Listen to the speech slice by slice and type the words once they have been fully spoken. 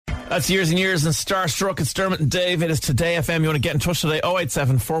That's Years and Years and Starstruck. It's Dermot and Dave. It is Today FM. You want to get in touch today?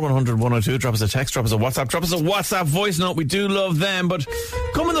 087 4100 102. Drop us a text, drop us a WhatsApp, drop us a WhatsApp voice note. We do love them. But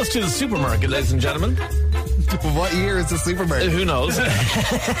coming us to the supermarket, ladies and gentlemen. What year is the supermarket? Who knows?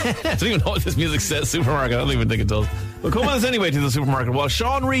 I don't even know what this music says, supermarket. I don't even think it does. But come on us anyway to the supermarket. While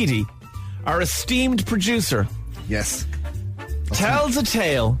Sean Reedy, our esteemed producer, Yes. tells a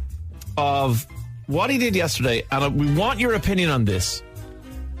tale of what he did yesterday. And we want your opinion on this.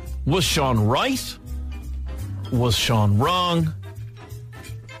 Was Sean right? Was Sean wrong?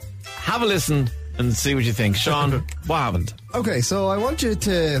 Have a listen and see what you think. Sean, what happened? Okay, so I want you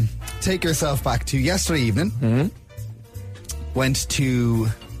to take yourself back to yesterday evening. Mm-hmm. Went to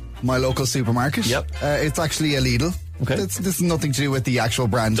my local supermarket. Yep. It's actually a Lidl. Okay. This is nothing to do with the actual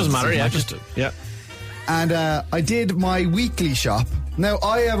brand. Doesn't of the matter, yeah. supermarket. Yeah. And I did my weekly shop. Now,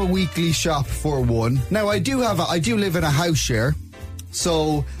 I have a weekly shop for one. Now, I do live in a house share,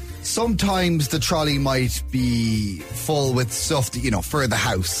 so sometimes the trolley might be full with stuff, for the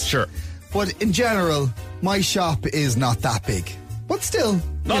house. Sure. But in general, my shop is not that big. But still,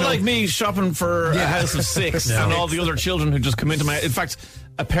 Not like me shopping for a house of six and all the other children who just come into my... In fact,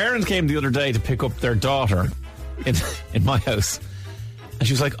 a parent came the other day to pick up their daughter in my house. And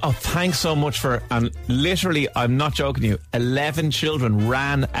she was like, oh, thanks so much for... And literally, I'm not joking to you, 11 children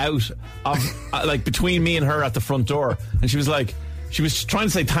ran out of... between me and her at the front door. And she was like... She was trying to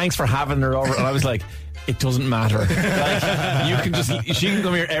say thanks for having her over. And I was like... It doesn't matter. She can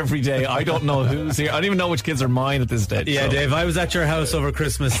come here every day. I don't know who's here. I don't even know which kids are mine at this stage. Yeah, so. Dave, I was at your house over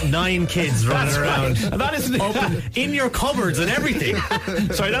Christmas. 9 kids running around. Right. And that isn't open in your cupboards and everything.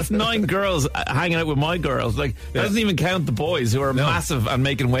 Sorry, that's 9 girls hanging out with my girls. That doesn't even count the boys who are massive and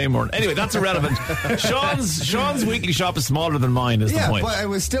making way more. Anyway, that's irrelevant. Sean's weekly shop is smaller than mine, is the point. But it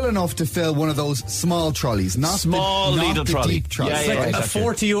was still enough to fill one of those small trolleys, not small the Lidl trolley. Deep trolley. It's like a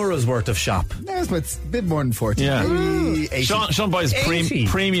 40 euros worth of shop. No, it's a bit more than 40. Yeah. Maybe 80. Sean buys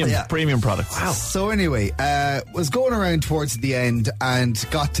premium products. Wow. So anyway, was going around towards the end and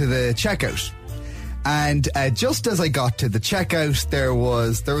got to the checkout. And just as I got to the checkout, there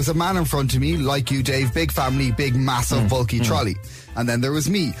was a man in front of me, like you, Dave, big family, big, massive, bulky trolley. And then there was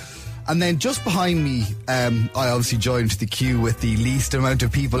me. And then just behind me, I obviously joined the queue with the least amount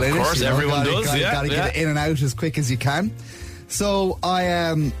of people in it. Of course, everyone does. Gotta get it in and out as quick as you can. So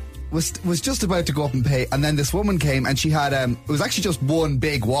I was just about to go up and pay, and then this woman came, and she had it was actually just one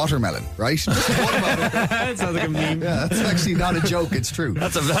big watermelon, right? Just one watermelon. That sounds like a meme. Yeah, that's actually not a joke. It's true.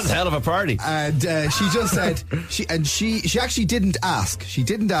 That's a hell of a party. And she just said she actually didn't ask. She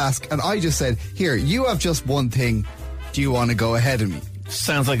didn't ask, and I just said, "Here, you have just one thing. Do you want to go ahead of me?"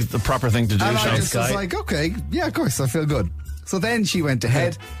 Sounds like the proper thing to do. And I just was like, "Okay, yeah, of course, I feel good." So then she went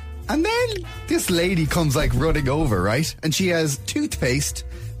ahead, and then this lady comes running over, right? And she has toothpaste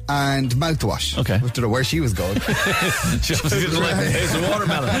and mouthwash. Okay. I don't know where she was going. She obviously didn't like the taste of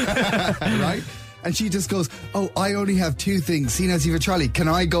watermelon. Right? And she just goes, "Oh, I only have 2 things. Seeing as you have a trolley, can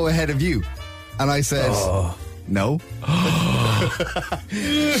I go ahead of you?" And I said, "No."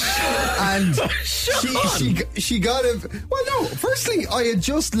 And she got it. Well, no. Firstly, I had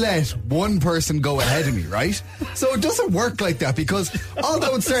just let one person go ahead of me, right? So it doesn't work like that, because all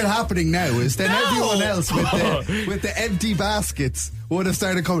that would start happening now is then everyone else with the empty baskets would have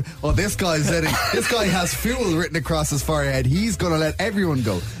started coming. Oh, this guy has fuel written across his forehead. He's going to let everyone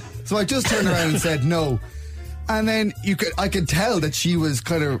go. So I just turned around and said no. And then I could tell that she was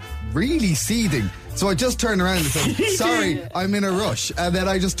kind of really seething. So I just turned around and said, "Sorry, I'm in a rush." And then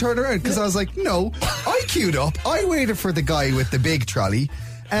I just turned around because I was like, "No, I queued up. I waited for the guy with the big trolley."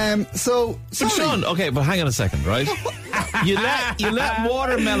 So But Sean, okay, but hang on a second, right? You let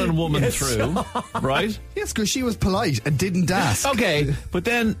watermelon woman through, right? Yes, because she was polite and didn't ask. Okay, but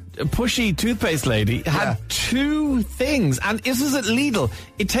then pushy toothpaste lady had 2 things, and this is at Lidl.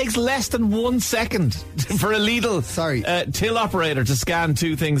 It takes less than 1 second for a Lidl till operator to scan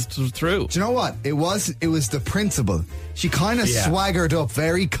 2 things through. Do you know what? It was the principal. She kind of swaggered up,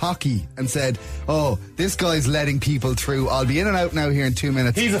 very cocky, and said, "Oh, this guy's letting people through. I'll be in and out now here in 2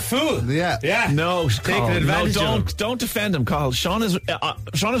 minutes." He's a fool. Yeah. No, taking advantage of him. Don't defend him, Carl. Sean is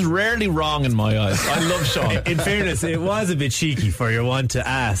rarely wrong in my eyes. I love Sean. In fairness, it was a bit cheeky for your one to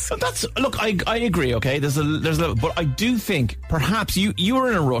ask. Look, I agree. Okay, there's a, but I do think perhaps you were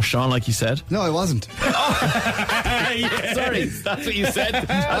in a rush, Sean, like you said. No, I wasn't. Sorry, that's what you said.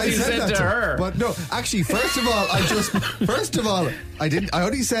 That's what you said to her. But no, actually, first of all, I didn't. I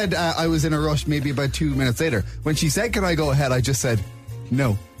only said I was in a rush maybe about 2 minutes later. When she said, "Can I go ahead?" I just said,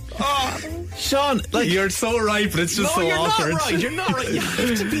 "No." Sean, like, You're so right, but it's just so you're awkward. not right. You're not right. You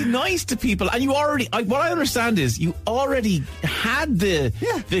have to be nice to people, and you already. What I understand is you already had the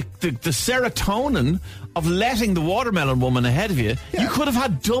serotonin of letting the watermelon woman ahead of you. Yeah. You could have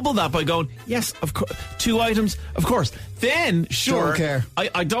had double that by going, yes, of course, 2 items, of course. Then, sure, Don't care.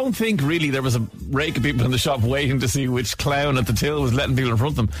 I don't think really there was a rake of people in the shop waiting to see which clown at the till was letting people in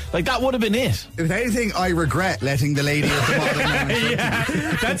front of them. Like, that would have been it. If anything, I regret letting the lady at the bottom.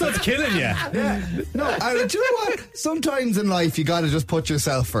 Yeah, that's what's killing you. Yeah. No, do you know what? Sometimes in life you got to just put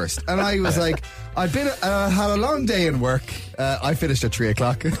yourself first. And I was like, I'd been had a long day in work. I finished at 3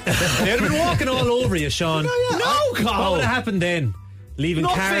 o'clock. They'd have been walking all over you, Sean. No, Carl. What would have happened then? Leaving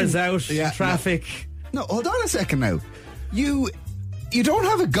Nothing. cars out, Yeah, traffic. No, hold on a second now. You don't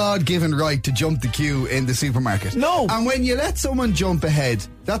have a God-given right to jump the queue in the supermarket. No. And when you let someone jump ahead,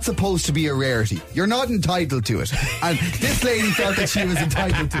 that's supposed to be a rarity. You're not entitled to it. And this lady felt that she was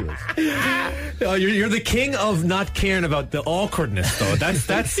entitled to it. Oh, you're the king of not caring about the awkwardness, though.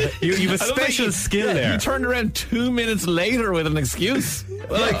 That's you have a I don't think special skill yeah, there. You turned around 2 minutes later with an excuse.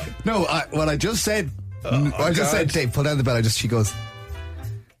 Like, No, what I just said, I just said, Dave, pull down the bell. She goes,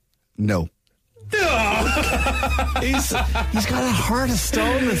 no. he's got a heart of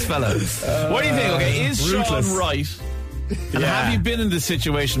stone, this fella. What do you think? Okay, is ruthless. Sean right? And Yeah. have you been in this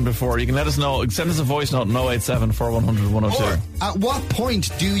situation before? You can let us know. Send us a voice note, 087 4100 102. Or at what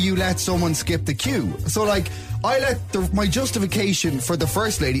point do you let someone skip the queue? So, like, I let my justification for the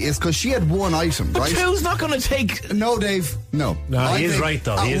first lady is because she had one item, But right? two's not going to take. No, Dave. No. No, I he is think right,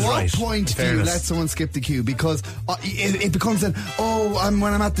 though. He is right. At what point In do you fairness. let someone skip the queue? Because it becomes when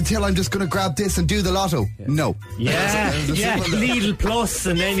I'm at the till, I'm just going to grab this and do the lotto. No. Yeah, There's a yeah, simple- Lidl Plus,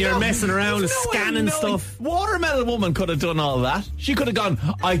 and then you're messing around, scanning stuff. Watermelon woman could have done all that. She could have gone,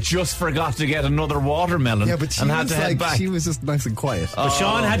 I just forgot to get another watermelon. Yeah, but she and had was to head like, back. she was just nice and quiet. But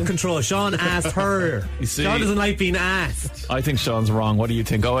Sean had control. Sean asked her. You see- Sean doesn't like being asked. I think Sean's wrong. What do you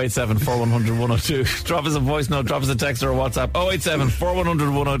think? 087 4100 102. Drop us a voice note, drop us a text or a WhatsApp. 087 4100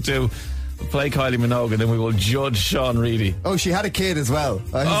 102. Play Kylie Minogue and then we will judge Sean Reedy. Oh, she had a kid as well.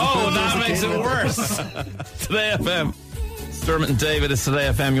 Oh, that makes it worse. Today FM. Dermot and David is Today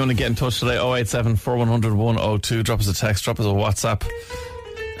FM. You want to get in touch today? 087 4100 102. Drop us a text, drop us a WhatsApp.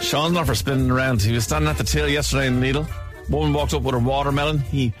 Sean's not for spinning around. He was standing at the till yesterday in Lidl. Woman walked up with her watermelon.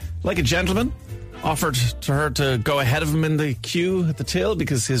 He, like a gentleman, offered to her to go ahead of him in the queue at the till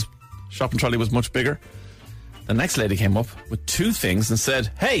because his shopping trolley was much bigger. The next lady came up with two things and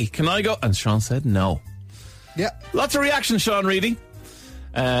said, hey, can I go? And Sean said no. Yeah. Lots of reactions, Sean Reedy.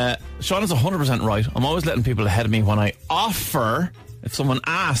 Sean is 100% right. I'm always letting people ahead of me when I offer. If someone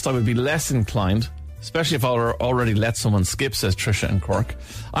asked, I would be less inclined, especially if I already let someone skip, says Trisha in Cork.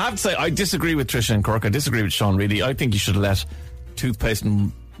 I have to say, I disagree with Trisha in Cork. I disagree with Sean Reedy. I think you should let toothpaste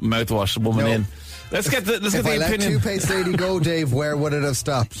and mouthwash woman No. in. Let's get the If I let opinion. toothpaste lady go, Dave, where would it have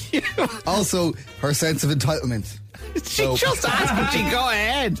stopped? Also, her sense of entitlement. She just asked, but she go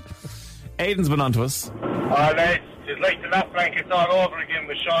ahead. Aiden's been on to us. Oh, lads, it's like the lap blankets all over again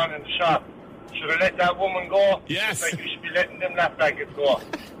with Sean in the shop. Should have let that woman go. Yes. Just like you should be letting them lap blankets go.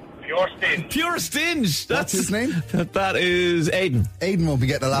 Pure stinge. Pure stinge. What's his name? That is Aiden. Aiden won't be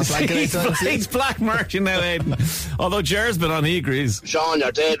getting a lap blanket anytime soon. He's black marking now, Aiden. Although Jer's been on, he agrees. Sean,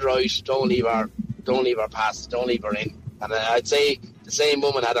 you're dead right. Don't leave her pass. Don't leave her in. And I'd say the same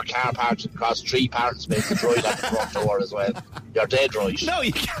woman had her car parked across 3 parking spaces right at the front door as well. You're dead right. No,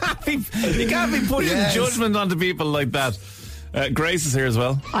 you can't be putting Yes. judgment onto people like that. Grace is here as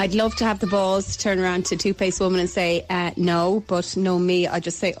well. I'd love to have the balls to turn around to toothpaste woman and say no, but no me. I'd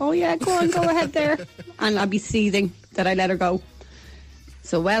just say, oh yeah, go ahead there. And I'd be seething that I let her go.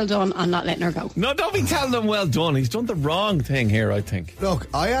 So well done on not letting her go. No, don't be telling him well done. He's done the wrong thing here, I think. Look,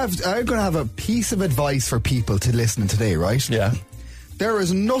 I'm going to have a piece of advice for people to listen today, right? Yeah. There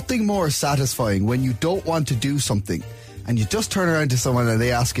is nothing more satisfying when you don't want to do something and you just turn around to someone and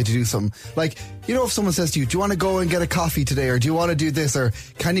they ask you to do something. Like, you know, if someone says to you, do you want to go and get a coffee today, or do you want to do this, or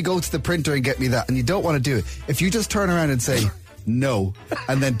can you go to the printer and get me that, and you don't want to do it. If you just turn around and say no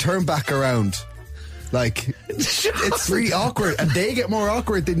and then turn back around, like, it's really awkward, and they get more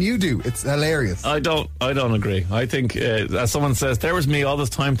awkward than you do. It's hilarious. I don't agree. I think, as someone says, there was me all this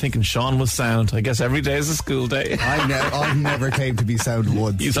time thinking Sean was sound. I guess every day is a school day. I've never claimed to be sound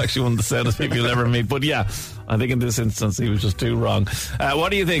once. He's actually one of the soundest people you'll ever meet. But yeah, I think in this instance he was just too wrong.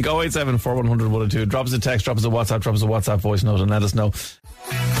 What do you think? 087 4100 102. Drop us a text, drop us a WhatsApp voice note and let us know.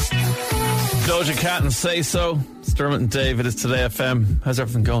 Doja Cat and Say So. It's Dermot and David. It's Today FM. How's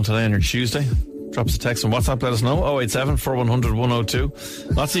everything going today on your Tuesday? Drop us a text and WhatsApp, let us know. 087 4100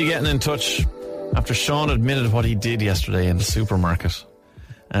 102. Lots of you getting in touch after Sean admitted what he did yesterday in the supermarket.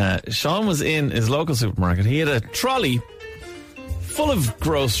 Sean was in his local supermarket. He had a trolley full of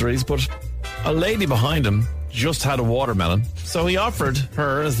groceries, but a lady behind him just had a watermelon. So he offered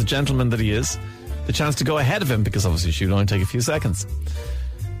her, as the gentleman that he is, the chance to go ahead of him, because obviously she would only take a few seconds.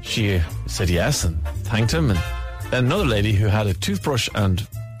 She said yes and thanked him. And then another lady who had a toothpaste and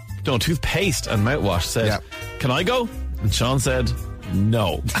mouthwash said, "Can I go?" And Sean said,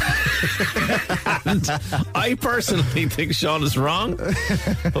 "No." And I personally think Sean is wrong,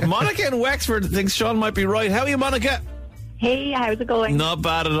 but Monica in Wexford thinks Sean might be right. How are you, Monica? Hey, how's it going? Not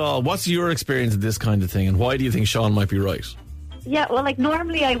bad at all. What's your experience of this kind of thing, and why do you think Sean might be right? Yeah, well,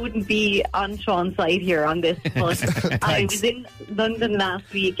 normally I wouldn't be on Sean's side here on this, but I was in London last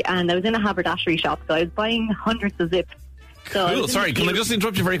week and I was in a haberdashery shop, so I was buying hundreds of zips. So cool. Sorry, can I just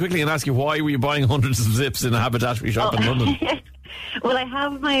interrupt you very quickly and ask you, why were you buying hundreds of zips in a haberdashery shop in London? Well, I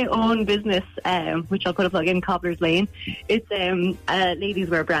have my own business, which I'll put a plug in, Cobbler's Lane. It's a ladies'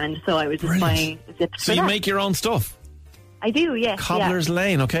 wear brand, so I was just buying zips. So you make your own stuff? I do, yes. Cobbler's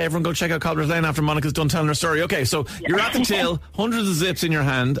Lane. Okay, everyone go check out Cobbler's Lane after Monica's done telling her story. Okay, so you're at the till, hundreds of zips in your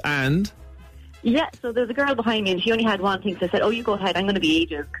hand, and... Yeah, so there's a girl behind me and she only had one thing, so I said, "Oh, you go ahead, I'm going to be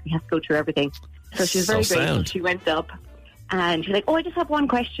ages, we have to go through everything." So she was very grateful. She went up and she's like, "Oh, I just have one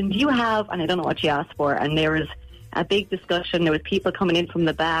question. Do you have..." And I don't know what she asked for, and there was a big discussion. There was people coming in from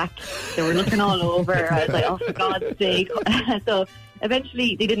the back. They were looking all over. I was like, "Oh, for God's sake." So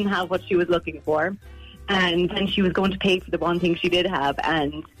eventually they didn't have what she was looking for. And then she was going to pay for the one thing she did have,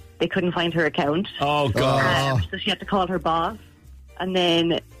 and they couldn't find her account. Oh, God. So she had to call her boss. And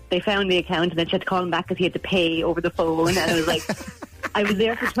then they found the account, and then she had to call him back because he had to pay over the phone. And I was like, I was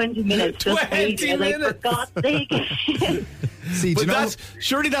there for 20 minutes. Just 20 minutes? Like, for God's sake. See, but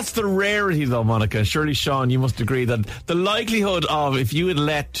surely that's the rarity, though, Monica. Surely, Sean, you must agree that the likelihood of, if you had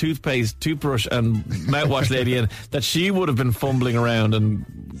let toothpaste, toothbrush and mouthwash lady in, that she would have been fumbling around and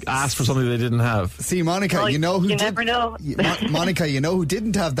asked for something they didn't have. See, Monica, you know who you never know. Monica, you know who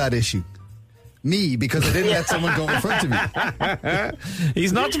didn't have that issue? Me, because I didn't let someone go in front of me.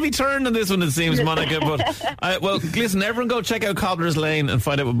 He's not to be turned on this one, it seems, Monica. But well, listen, everyone go check out Cobbler's Lane and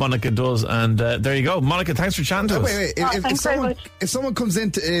find out what Monica does. And there you go, Monica. Thanks for chatting to us. Wait. If someone comes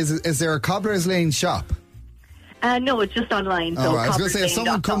into, is there a Cobbler's Lane shop? No, it's just online. So I was going to say, if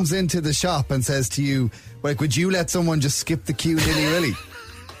someone comes into the shop and says to you, like, would you let someone just skip the queue willy-willy?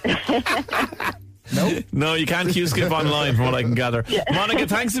 No, you can't queue skip online, from what I can gather. Yeah. Monica,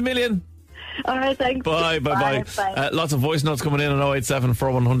 thanks a million. All right, thanks. Bye. Lots of voice notes coming in on 087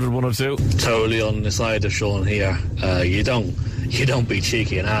 4100 102. Totally on the side of Sean here. You don't be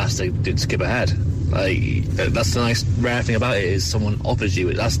cheeky and ask to skip ahead. That's the nice rare thing about it, is someone offers you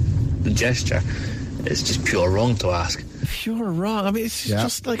it. That's the gesture. It's just pure wrong to ask. Pure wrong. I mean, it's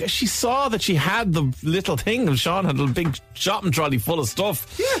just like, she saw that she had the little thing, and Sean had a big shopping trolley full of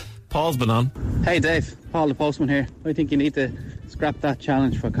stuff. Yeah. Paul's been on. Hey Dave, Paul the postman here. I think you need to scrap that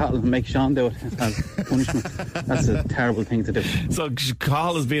challenge for Cottle and make Sean do it as punishment. That's a terrible thing to do. So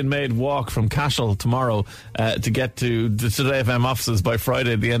Cathal is being made walk from Cashel tomorrow to get to the Today FM offices by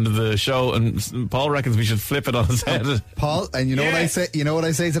Friday at the end of the show, and Paul reckons we should flip it on his head. Paul, and you know what I say? You know what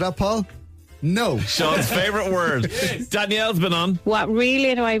I say to that, Paul? No. Sean's favourite word. Yes. Danielle's been on. What really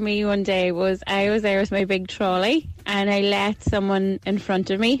annoyed me one day was I was there with my big trolley and I let someone in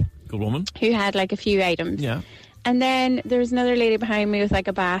front of me, good woman, who had like a few items. Yeah. And then there was another lady behind me with like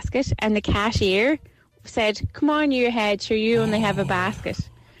a basket, and the cashier said, "Come on, you ahead, sure, you only have a basket."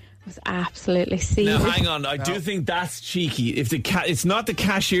 I was absolutely seething. Now hang on, I do think that's cheeky. If it's not the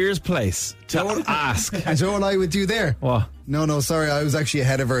cashier's place to ask. And you know what I would do there? What? No, sorry, I was actually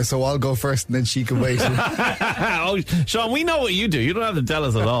ahead of her, so I'll go first and then she can wait. Oh, Sean, we know what you do. You don't have to tell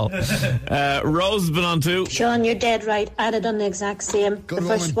us at all. Rose has been on too. Sean, you're dead right. I'd have done the exact same. The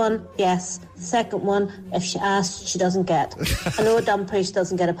first one, yes. The second one, if she asks, she doesn't get. I know a dumb priest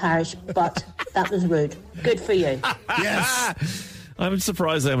doesn't get a parish, but that was rude. Good for you. Yes. I'm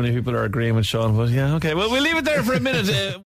surprised how many people are agreeing with Sean, but yeah, okay. Well, we'll leave it there for a minute.